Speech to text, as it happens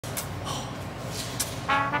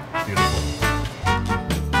Beautiful.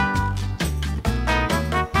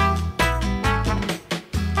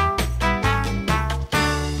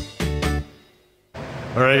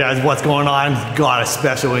 All right guys, what's going on? Got a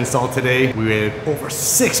special install today. We waited over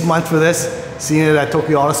 6 months for this. Seeing it at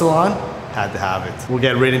Tokyo Auto Salon, had to have it. We'll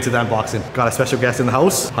get right into the unboxing. Got a special guest in the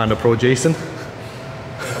house, Honda Pro Jason.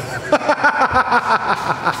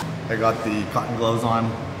 I got the cotton gloves on.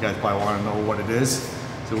 You guys probably want to know what it is.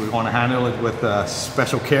 So we want to handle it with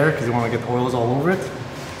special care because you want to get the oils all over it.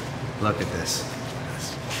 Look at this.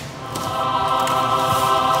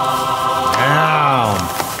 Damn.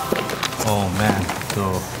 Oh man. So,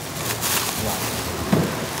 look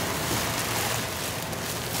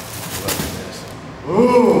at this.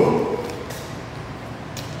 Ooh!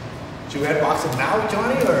 Should we unbox it now,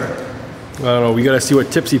 Johnny, or? I don't know, we gotta see what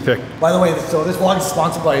tips he picked. By the way, so this vlog is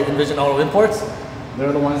sponsored by Invision Auto Imports.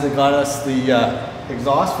 They're the ones that got us the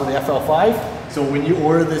exhaust for the FL5. So when you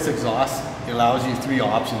order this exhaust, it allows you 3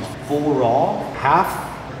 options. Full raw, half,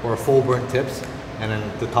 or full burnt tips. And then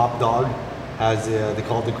the top dog has they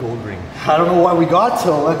call it the gold ring. I don't know what we got,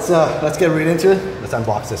 so let's get right into it. Let's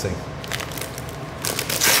unbox this thing.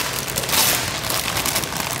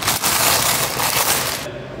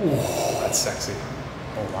 Ooh, that's sexy.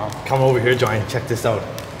 Oh wow. Come over here, Johnny, check this out.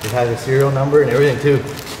 It has a serial number and everything too.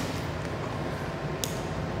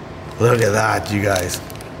 Look at that, you guys.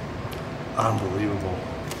 Unbelievable.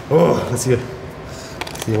 Oh, let's see.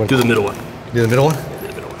 Do the middle one. Do the middle one? Do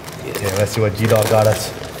the middle one. Yeah, let's see what G-Dog got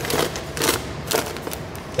us.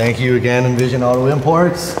 Thank you again, Invision Auto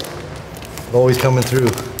Imports. Always coming through.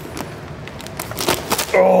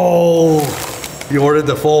 Oh, you ordered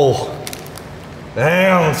the full.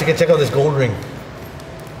 Damn, so you can check out this gold ring.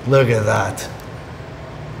 Look at that.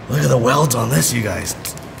 Look at the welds on this, you guys.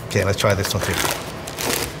 Okay, let's try this one too.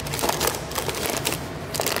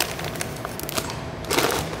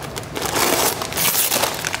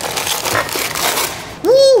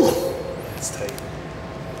 Woo! It's tight.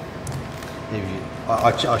 Maybe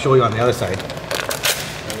I'll show you on the other side.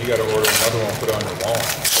 And you gotta order another one, put it on your wall.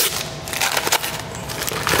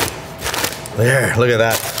 There, look at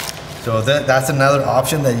that. So that's another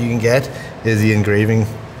option that you can get, is the engraving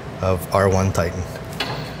of R1 Titan.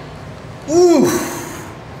 Ooh!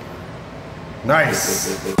 Nice.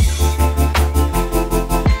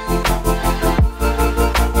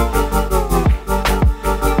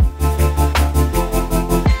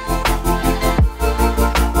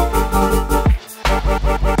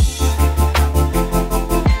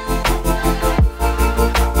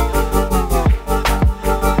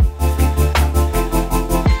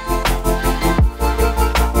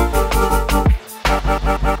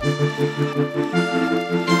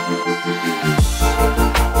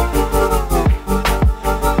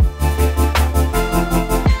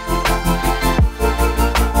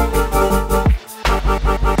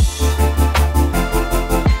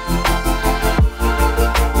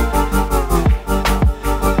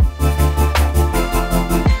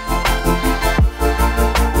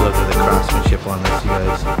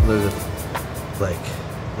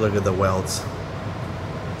 Look at the welds,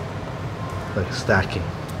 like stacking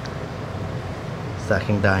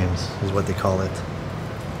dimes is what they call it.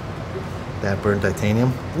 That burnt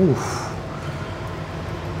titanium. Oof.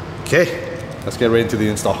 Okay, let's get right into the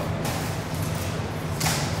install.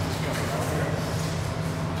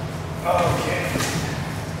 Okay.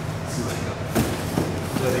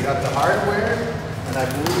 So they got the hardware, and I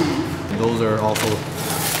believe those are also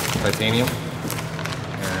titanium,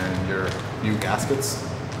 and your new gaskets.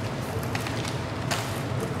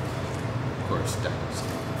 Of course, deckers.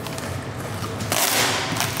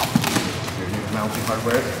 Your new mounting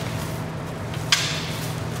hardware.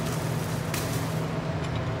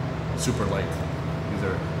 Super light. These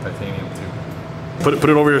are titanium too. Put it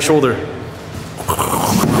over your shoulder.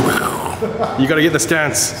 You gotta get the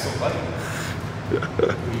stance. So light. You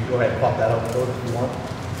can go ahead and pop that out if you want.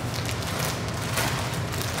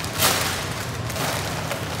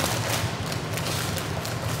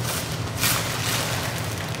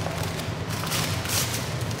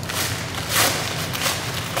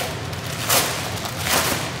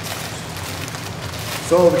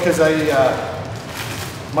 So because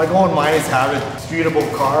my goal in mind is to have a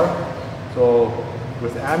streetable car. So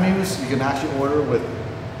with Amus, you can actually order with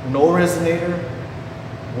no resonator,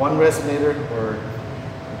 1 resonator, or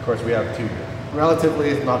of course we have 2. Relatively,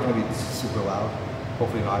 it's not going to be super loud.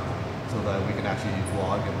 Hopefully not, so that we can actually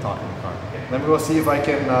vlog and talk in the car. Let me go see if I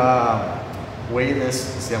can weigh this,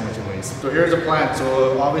 see how much it weighs. So here's the plan.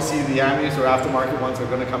 So obviously the Amus or aftermarket ones are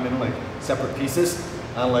going to come in like separate pieces,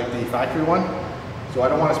 unlike the factory one. So I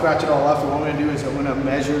don't want to scratch it all off. So what I'm going to do is I'm going to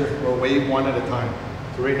measure or weigh one at a time.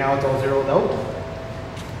 So right now it's all zeroed out.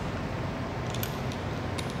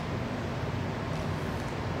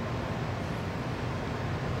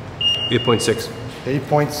 $8.6.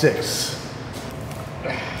 8.6.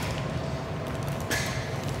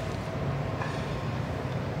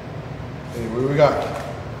 Okay, what do we got?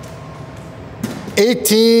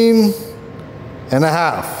 18 and a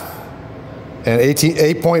half. And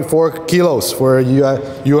 8.4 kilos for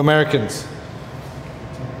you Americans.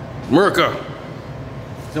 America.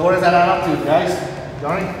 So what does that add up to, guys?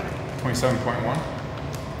 Johnny? 27.1.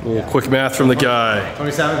 Yeah. Quick math from the guy.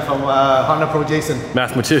 27 from Honda Pro Jason.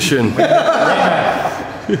 Mathematician. You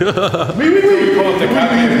pull up the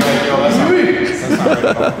calculator, you're like, yo, that's not right.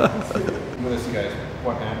 Look at this, you guys.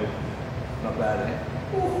 One-handed. Not bad, eh?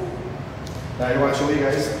 Now, I want to show you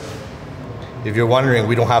guys. If you're wondering,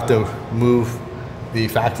 we don't have to move the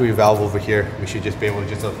factory valve over here. We should just be able to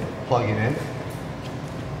just plug it in.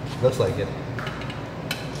 Looks like it.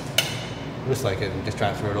 Looks like it. We just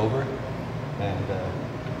transfer it over and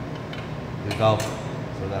the valve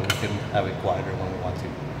so that we can have it quieter when we want to.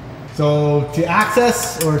 So to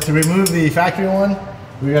access or to remove the factory one,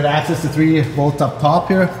 we got access to 3 bolts up top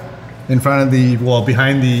here in front of the, well,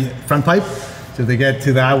 behind the front pipe. So to get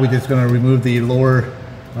to that, we're just going to remove the lower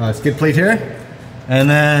skid plate here. And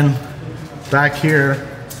then back here,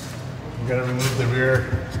 we're going to remove the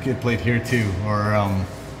rear skid plate here too, or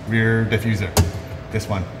rear diffuser. This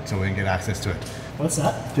one, so we can get access to it. What's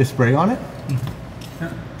that? Just spray on it.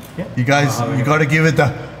 Yeah. You guys, you got to give it the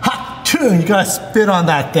ha! You got to spit on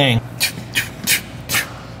that thing.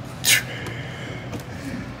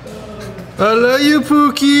 I love you,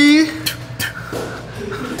 Pookie.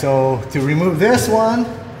 So to remove this one,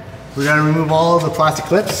 we got to remove all of the plastic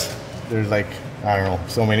clips. There's like, I don't know,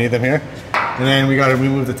 so many of them here. And then we got to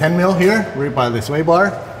remove the 10 mil here, right by the sway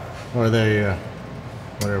bar, or the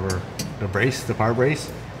whatever, the brace, the power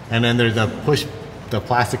brace. And then there's the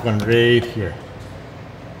plastic one right here.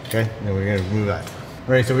 Okay, then we're gonna remove that. All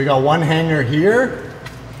right, so we got one hanger here,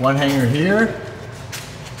 one hanger here.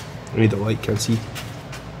 I need the light, can't see.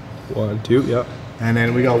 1, 2, yeah. And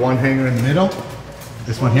then we got one hanger in the middle,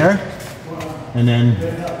 this one here. And then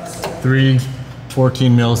 3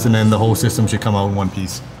 14 mils, and then the whole system should come out in one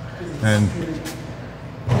piece. And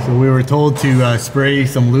so we were told to spray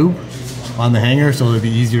some lube on the hanger so it'd be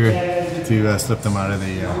easier to slip them out of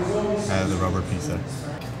the rubber piece there.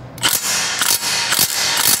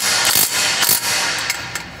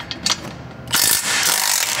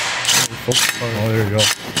 Oh, there you go.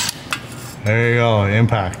 There you go,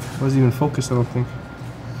 impact. Wasn't even focused, I don't think.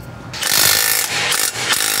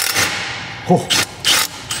 Oh.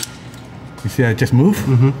 You see that just move?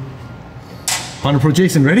 Mm-hmm. Honda Pro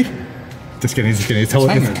Jason, ready? Just kidding, just kidding. Tell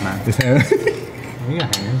Hangers, man. Just hangers. We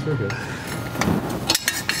got hangers, we're good.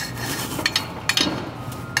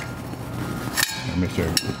 Make sure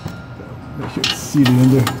it's seated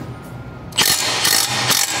in there.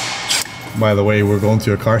 By the way, we're going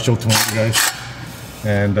to a car show tomorrow, guys.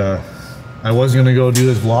 And I was gonna go do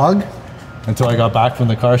this vlog until I got back from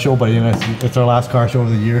the car show, but you know, it's our last car show of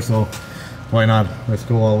the year, so why not? Let's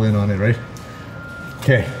go all in on it, right?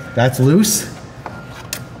 Okay, that's loose.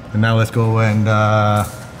 And now let's go and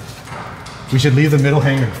we should leave the middle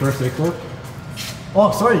hanger first, eh, Corp?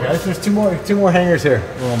 Oh, sorry guys, there's two more hangers here.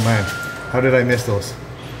 Oh man, how did I miss those?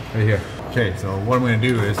 Right here. Okay, so what I'm gonna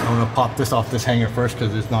do is I'm gonna pop this off this hanger first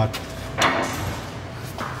because it's not.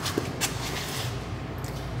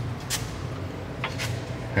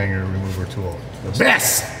 Hanger remover tool. The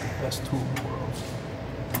best! Best tool in the world.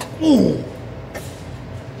 Ooh!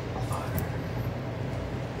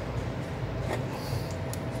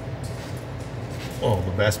 Oh,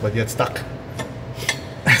 the best, but yet stuck.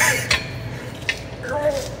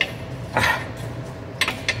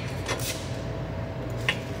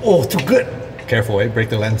 Oh, too good. Careful, eh? Break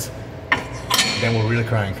the lens. Then we're really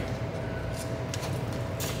crying.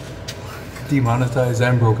 Demonetized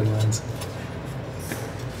and broken lens.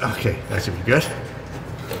 Okay, that should be good.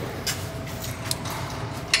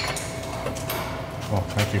 Oh,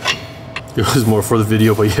 thank you. It was more for the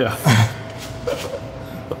video, but yeah.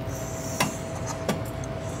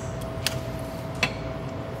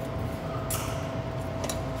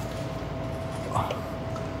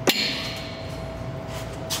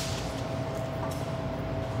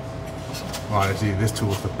 Honestly, this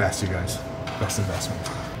tool is the best, you guys. Best investment.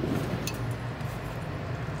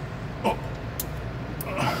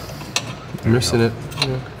 You're missing it.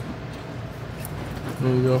 Yeah.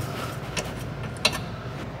 There you go.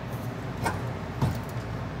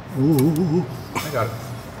 Ooh. I got it.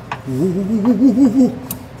 Ooh.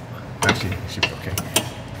 Actually, it should be okay.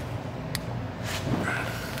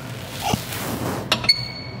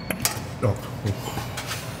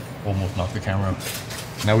 almost knocked the camera out.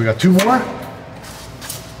 Now we got 2 more.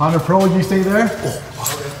 100 Pro, would you stay there?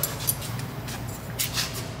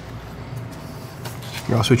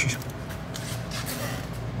 Here, I'll switch you.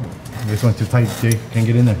 This one's too tight, Jay. Can't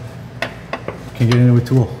get in there. Can't get in there with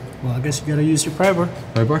tool. Well, I guess you gotta use your pry bar.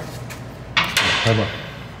 Pry bar? Pry bar.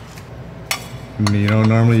 You know,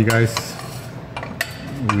 normally you guys,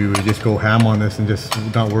 we would just go ham on this and just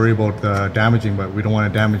not worry about damaging, but we don't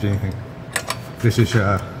want to damage anything. This is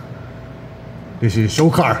a show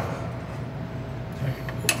car.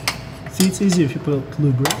 See, it's easy if you put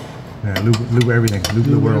lube, right? Yeah, lube everything. Lube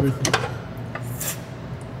the world. Everything.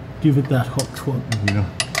 Give it that hook to it. You know.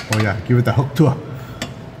 Oh yeah, give it the hook to it.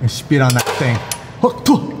 And spit on that thing. Hook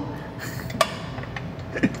to it.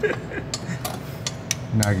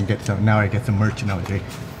 Now I can get some. Now I get some merch now, Jay.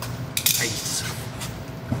 Nice.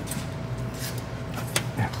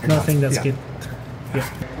 Nothing that's good. Yeah.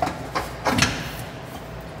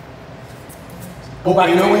 Go back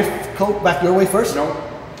your way. Go back your way first. No,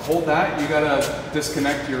 hold that. You gotta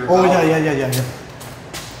disconnect your. Oh valve. yeah.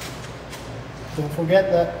 Don't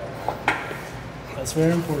forget that. That's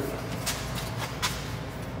very important.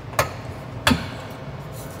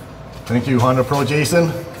 Thank you, Honda Pro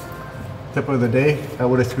Jason. Tip of the day. I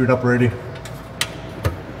would have screwed up already.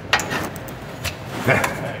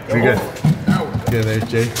 Yeah, pretty good. Yeah, there's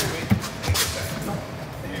Jay.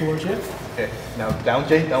 Towards you. Okay, now down,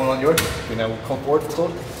 Jay. Down on yours. Okay, now come forward for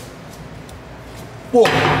close. Whoa,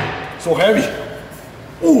 so heavy.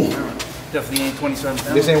 Ooh. Definitely ain't 27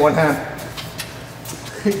 pounds. This ain't one hand.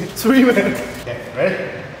 3 minutes. Okay, ready?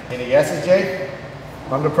 Any guesses, Jay?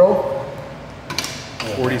 Honda Pro?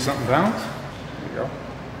 40 something pounds. There you go.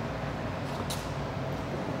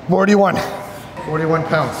 41. 41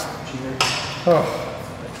 pounds. Oh.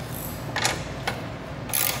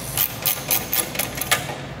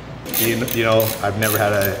 You know, I've never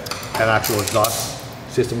had an actual exhaust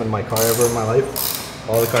system in my car ever in my life.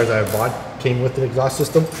 All the cars I've bought came with an exhaust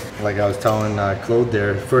system. Like I was telling Claude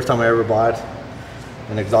there, first time I ever bought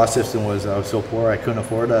an exhaust system was I was so poor I couldn't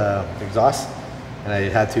afford an exhaust. And I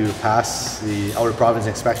had to pass the out of province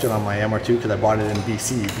inspection on my MR2 because I bought it in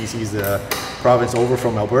BC. BC is the province over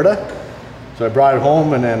from Alberta. So I brought it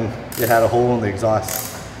home and then it had a hole in the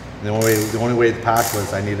exhaust. And the only way to pass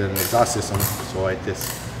was I needed an exhaust system. So I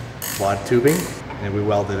just bought tubing and we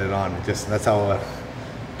welded it on. That's how,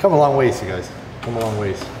 come a long ways, you guys. Come a long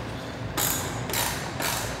ways.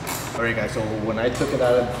 All right, guys, so when I took it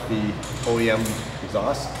out of the OEM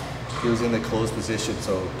exhaust, it was in the closed position.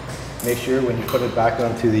 So make sure when you put it back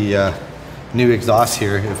onto the new exhaust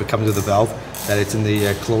here, if it comes with the valve, that it's in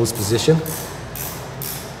the closed position.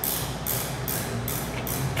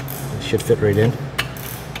 It should fit right in.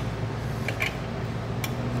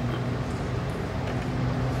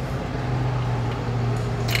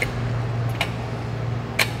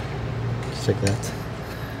 Just like that.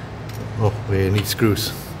 Oh, wait, it needs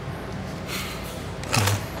screws.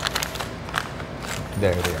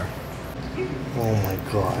 There they are. Oh my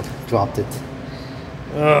God, dropped it.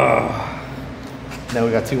 Ugh. Now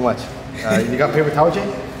we got too much. You got paper towel, Jay?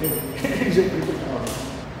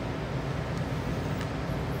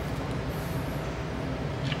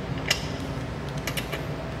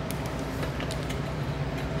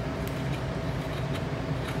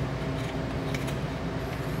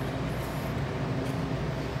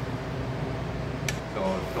 So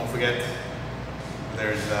don't forget,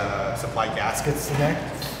 there's supply gaskets in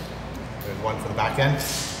there. There's one for the back end.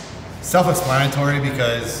 Self-explanatory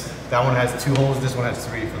because that one has 2 holes, this one has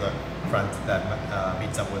 3 for the front that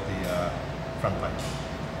meets up with the front pipe.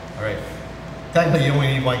 All right. Technically, you only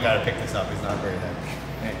need one guy to pick this up. It's not very heavy.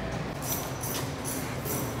 Hey.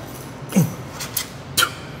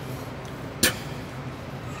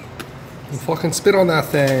 You fucking spit on that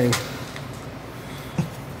thing.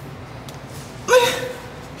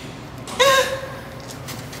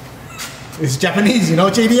 It's Japanese, you know,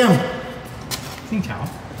 JDM. Ciao.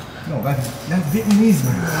 No, that's Vietnamese,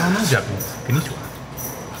 man. No Japanese.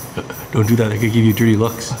 Konnichiwa. Don't do that, I could give you dirty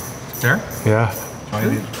looks. There? Yeah. Johnny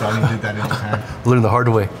did that in Japan. Learn the hard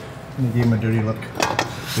way. He gave him a dirty look.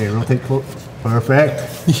 Okay, rotate close. Perfect.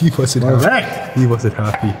 He wasn't happy. Perfect. He wasn't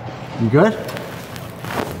happy. You good?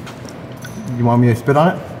 You want me to spit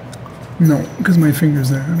on it? No, because my finger's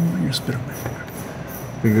there. I don't want you to spit on my finger.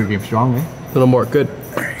 Finger game strong, eh? A little more, good.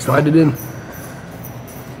 Slide it in.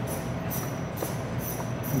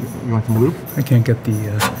 You want some lube? I can't get the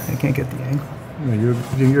angle. No,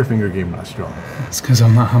 your finger game not strong. It's because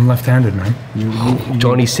I'm left-handed, man.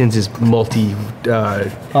 Johnny Sins is multi.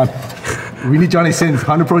 We need Johnny Sins.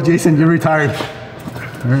 100 Pro Jason, you're retired.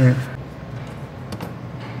 All right.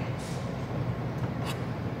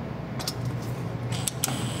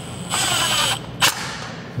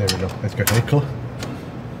 go. That's good. Hey, cool.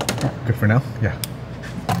 Good for now? Yeah.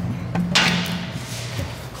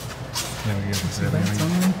 Let me give this. Let me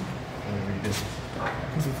read it.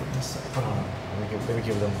 Hold on. Let me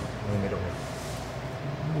give them in the middle here.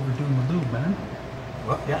 What we're doing with Lou, man.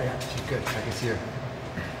 What? Yeah. She's good. I can see her.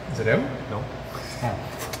 Is it out? No. Oh.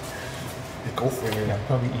 Go for it. Yeah,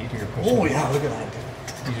 probably easier to push. Oh, yeah. Look at that.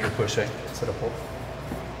 Easier to push, instead of pull.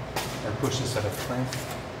 Or push instead of crank.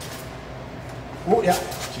 Oh, yeah.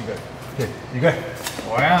 She's good. Okay. You good?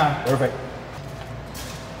 Oh, yeah. Perfect.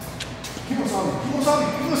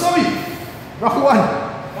 Kimosabi! Rock one!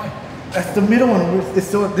 Why? That's the middle one. It's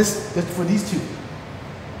still this for these two.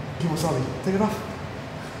 Kimosabi, take it off.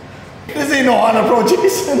 This ain't no Honda Pro,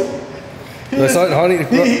 Jason. That's not Honey.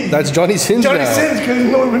 That's Johnny Sins now. Johnny Sins, because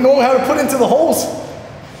he don't know how to put into the holes.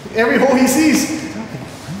 Every hole he sees.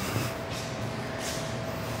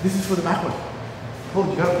 This is for the back one. Oh,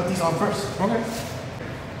 you gotta put these on first. Okay.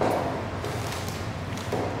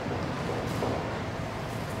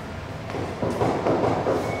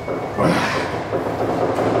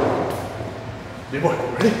 Big boy,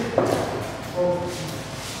 ready?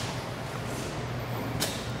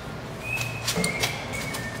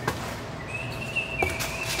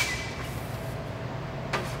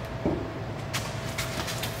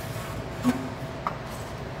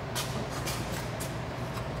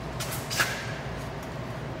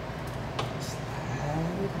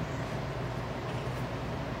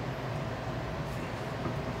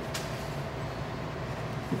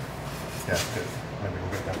 Yeah, good. Let me go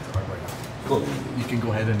get that to right now. Cool. You can go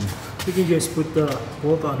ahead and You can just put the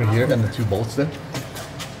bolt on. here and the two bolts there.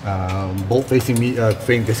 Bolt facing me,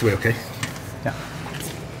 facing this way, okay? Yeah.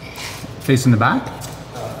 Facing the back?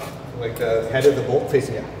 Like the head of the bolt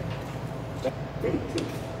facing it.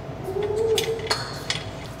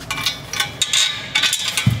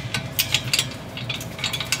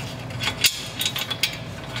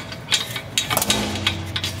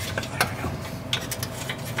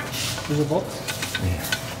 There's a bolt. Yeah.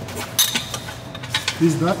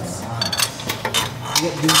 These nuts. You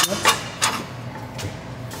get these nuts.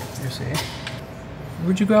 You see?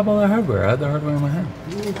 Where'd you grab all that hardware? I had the hardware in my hand.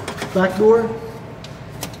 Back door.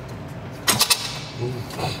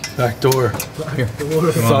 Back door. Here.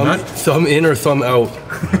 Thumb in or thumb out?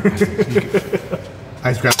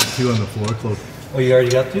 I just grabbed the two on the floor, close. Oh, you already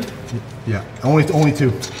got two? Yeah, only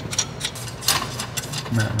two.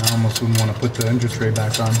 Man, I almost wouldn't want to put the engine tray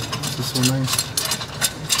back on. This is so nice.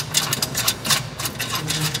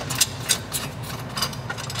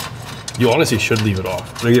 You honestly should leave it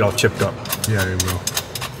off. It'll get all chipped up. Yeah, it will.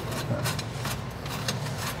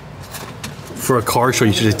 For a car show,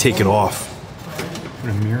 you should just take it off. Put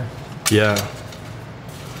a mirror. Yeah.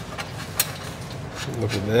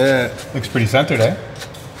 Look at that. Looks pretty centered, eh?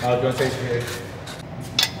 I was gonna say here.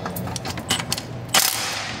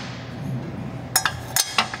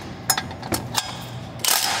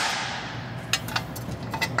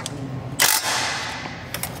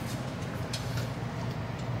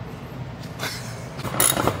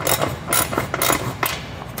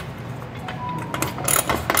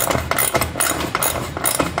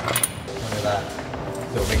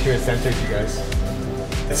 So make sure it's centered, you guys.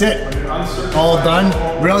 That's it. All done.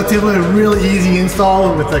 Relatively really easy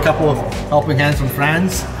install with a couple of helping hands from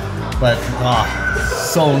friends. But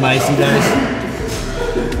so nice, you guys.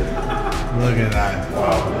 Look at that.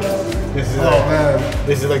 This is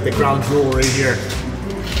this is like the crown jewel right here.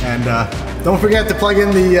 And don't forget to plug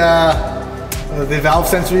in the valve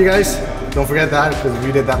sensor, you guys. Don't forget that because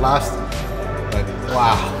we did that last. But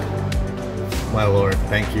wow. My lord,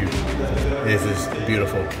 thank you. This is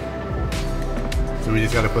beautiful. So we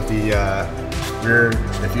just got to put the rear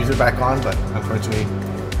diffuser back on, but unfortunately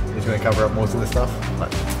it's going to cover up most of the stuff. But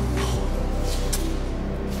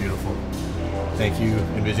beautiful. Thank you,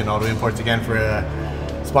 Invision Auto Imports, again for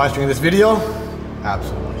sponsoring this video.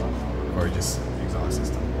 Absolutely gorgeous exhaust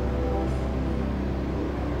system.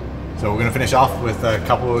 So we're going to finish off with a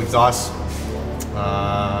couple of exhausts.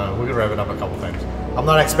 We're going to rev it up a couple times. I'm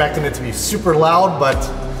not expecting it to be super loud, but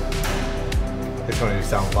it's going to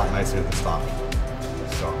sound a lot nicer than stock.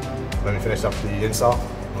 So let me finish up the install.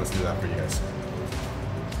 Let's do that for you guys.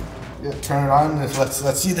 Yeah, turn it on.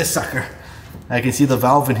 Let's see this sucker. I can see the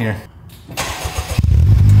valve in here.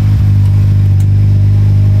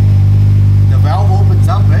 The valve opens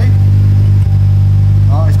up, eh?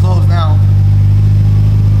 Oh, it's closed now.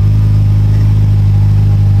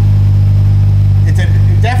 It's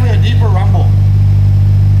definitely a deeper rumble.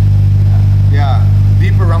 Yeah,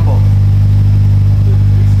 deeper rumble.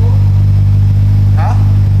 Huh?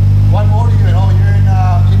 One mode unit. Oh, you're in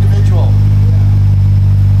individual.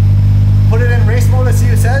 Put it in race mode. Let's see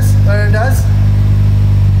what it says.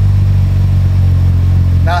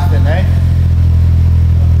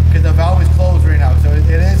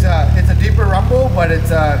 deeper rumble, but it's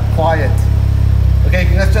quiet. Okay,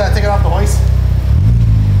 let's take it off the hoist.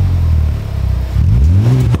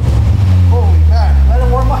 Holy man, let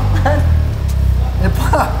it warm up, man. It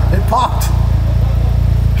popped.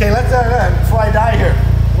 Okay, let's before I die here.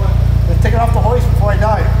 Let's take it off the hoist before I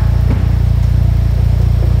die.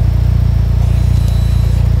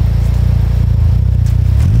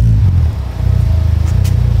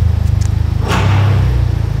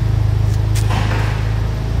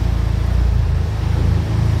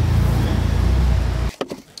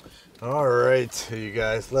 All right, you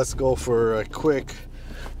guys, let's go for a quick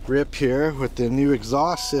rip here with the new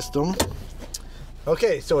exhaust system.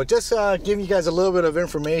 Okay, so just giving you guys a little bit of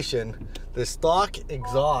information. The stock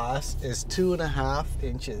exhaust is 2.5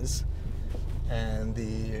 inches, and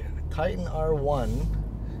the Titan R1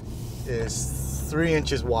 is 3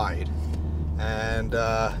 inches wide, and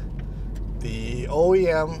the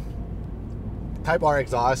OEM Type R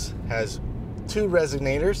exhaust has 2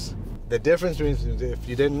 resonators. The difference between, if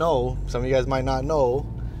you didn't know, some of you guys might not know,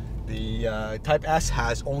 the Type S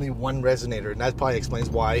has only 1 resonator, and that probably explains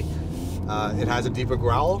why it has a deeper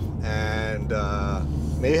growl, and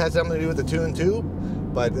maybe it has something to do with the 2 and 2,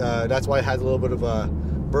 but that's why it has a little bit of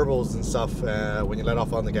burbles and stuff when you let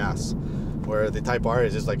off on the gas, where the Type R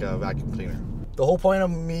is just like a vacuum cleaner. The whole point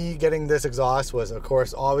of me getting this exhaust was, of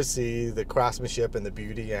course, obviously the craftsmanship and the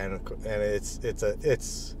beauty, and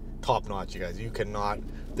it's top notch, you guys. You cannot,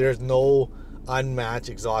 there's no unmatched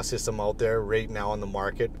exhaust system out there right now on the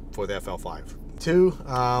market for the FL5. 2,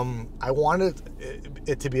 I wanted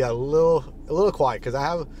it to be a little quiet, because I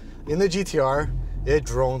have in the GTR, it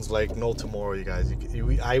drones like no tomorrow, you guys.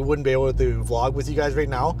 I wouldn't be able to vlog with you guys right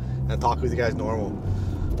now and talk with you guys normal.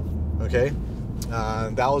 Okay,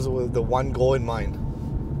 that was the one goal in mind.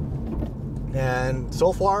 And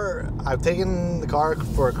so far, I've taken the car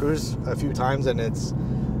for a cruise a few times, and it's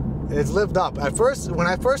lived up. At first, when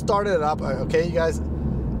I first started it up, okay, you guys,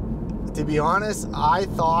 to be honest, I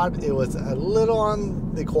thought it was a little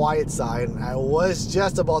on the quiet side. I was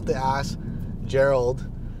just about to ask Gerald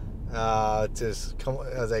to come.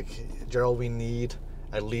 I was like, Gerald, we need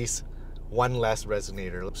at least 1 less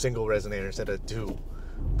resonator, single resonator instead of 2.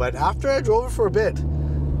 But after I drove it for a bit,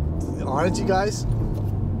 honestly, you guys,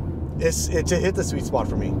 it hit the sweet spot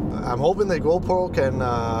for me. I'm hoping the GoPro can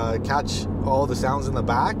catch all the sounds in the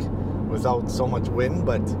back without so much wind,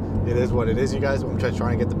 but it is what it is, you guys. I'm just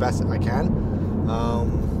trying to get the best I can.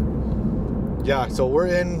 Yeah, so we're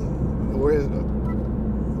in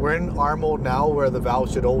R mode now, where the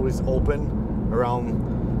valve should always open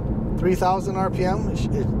around 3,000 RPM.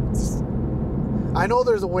 I know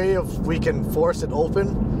there's a way we can force it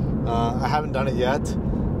open. I haven't done it yet,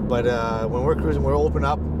 but when we're cruising, we'll open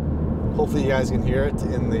up. Hopefully you guys can hear it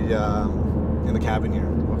in the cabin here.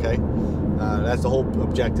 Okay, that's the whole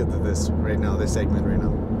objective of this right now, this segment right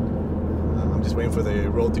now. I'm just waiting for the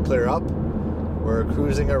road to clear up. We're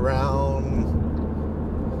cruising around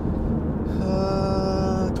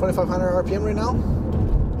 2,500 RPM right now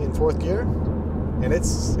in 4th gear, and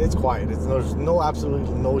it's quiet. There's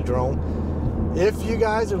absolutely no drone. If you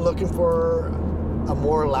guys are looking for a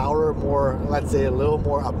more louder, more, let's say, a little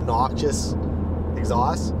more obnoxious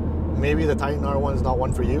exhaust, maybe the Titan R1 is not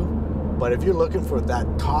one for you. But if you're looking for that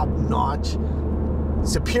top-notch,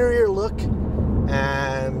 superior look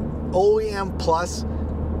and OEM plus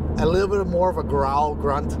a little bit more of a growl,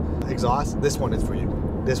 grunt exhaust, this one is for you.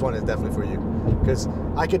 This one is definitely for you, because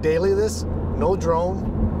I could daily this, no drone,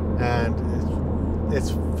 and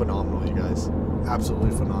it's phenomenal, you guys.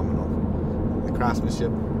 Absolutely phenomenal. The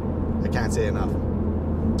craftsmanship, I can't say enough.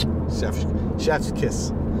 Chef's kiss.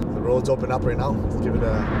 The road's open up right now. Let's give it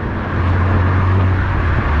a...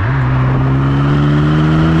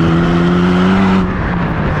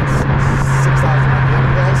 6,000 RPM,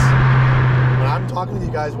 you guys. When I'm talking to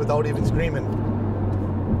you guys without even screaming.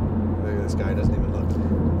 Look at this guy, doesn't even look.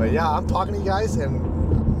 But yeah, I'm talking to you guys, and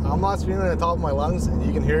I'm not screaming at the top of my lungs, and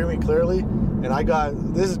you can hear me clearly. And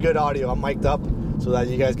this is good audio. I'm mic'd up so that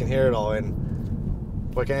you guys can hear it all. And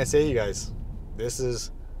what can I say, you guys? This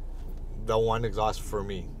is the one exhaust for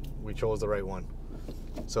me. We chose the right one.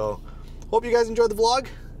 So, hope you guys enjoyed the vlog.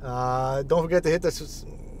 Don't forget to hit this.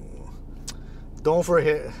 Don't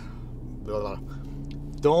forget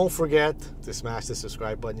to smash the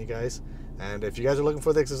subscribe button, you guys. And if you guys are looking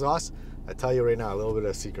for the exhaust, I tell you right now, a little bit of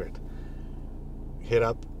a secret. Hit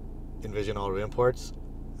up Invision Auto Imports.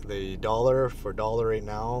 The dollar for dollar right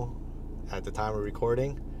now, at the time of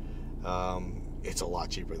recording, it's a lot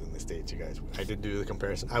cheaper than the States, you guys. I did do the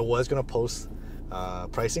comparison. I was gonna post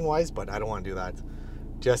pricing wise, but I don't want to do that.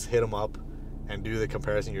 Just hit them up and do the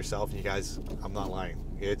comparison yourself. You guys, I'm not lying.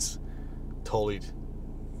 It's totally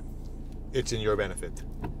it's in your benefit.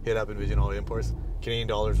 Hit up Invision Auto Imports. Canadian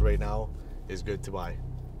dollars right now is good to buy.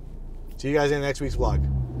 See you guys in next week's vlog.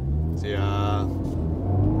 See ya.